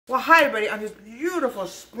Well, hi everybody on this beautiful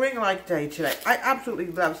spring-like day today. I absolutely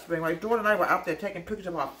love spring. My daughter and I were out there taking pictures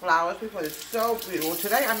of our flowers. We thought it's so beautiful.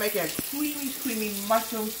 Today I'm making a creamy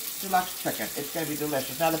mushroom deluxe chicken. It's going to be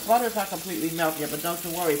delicious. Now the butter is not completely melted yet, but don't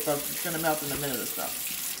you worry folks, it's going to melt in a minute or so.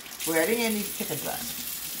 We're adding in these chicken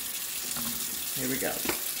breasts. Here we go.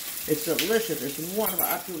 It's delicious. It's wonderful.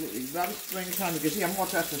 I absolutely love springtime. You can see I'm more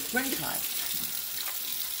obsessed with springtime.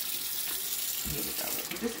 Here we go.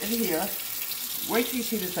 Put this in here. Wait till you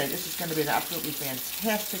see this plate. This is going to be an absolutely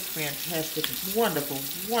fantastic,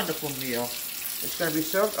 wonderful meal. It's going to be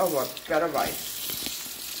served over better rice.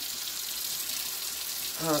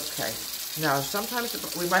 Okay. Now, sometimes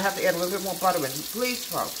we might have to add a little bit more butter in. Please,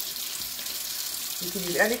 folks, you can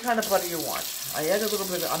use any kind of butter you want. I add a little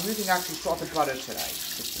bit. I'm using actually salted butter today.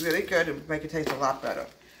 It's really good. It would make it taste a lot better.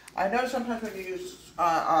 I know sometimes when you use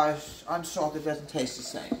unsalted, it doesn't taste the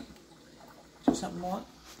same. Do something more?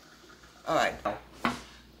 Alright,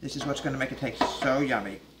 this is what's going to make it taste so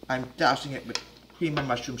yummy. I'm dousing it with cream and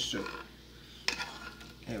mushroom soup.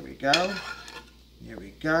 Here we go. Here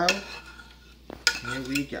we go. Here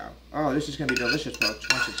we go. Oh, this is going to be delicious, folks,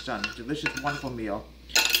 once it's done. Delicious, wonderful meal.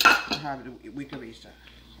 I'll have it a week of Easter.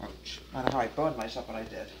 Ouch. I don't know how I burned myself, but I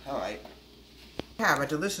did. Alright. I have a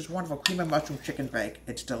delicious, wonderful cream and mushroom chicken bake.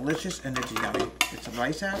 It's delicious and it's yummy. Get some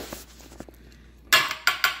rice out.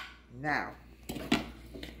 Now,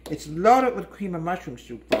 it's loaded with cream and mushroom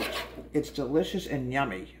soup, folks. It's delicious and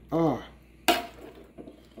yummy. Oh.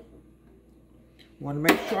 Want to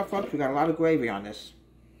make sure, folks, we got a lot of gravy on this.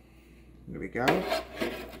 Here we go.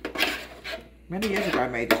 Many years ago I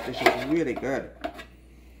made this dish. It's really good.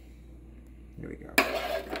 Here we go.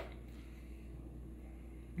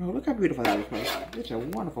 Oh, look how beautiful that is, folks. It's a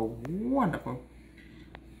wonderful,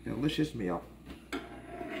 delicious meal. Some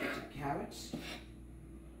carrots.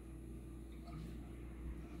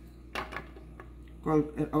 Oh,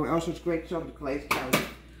 also it's great served with glazed carrots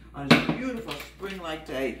on this beautiful spring-like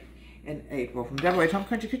day in April. From Deborah's Home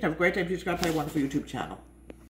Country Kitchen, have a great day. Please subscribe to my wonderful YouTube channel.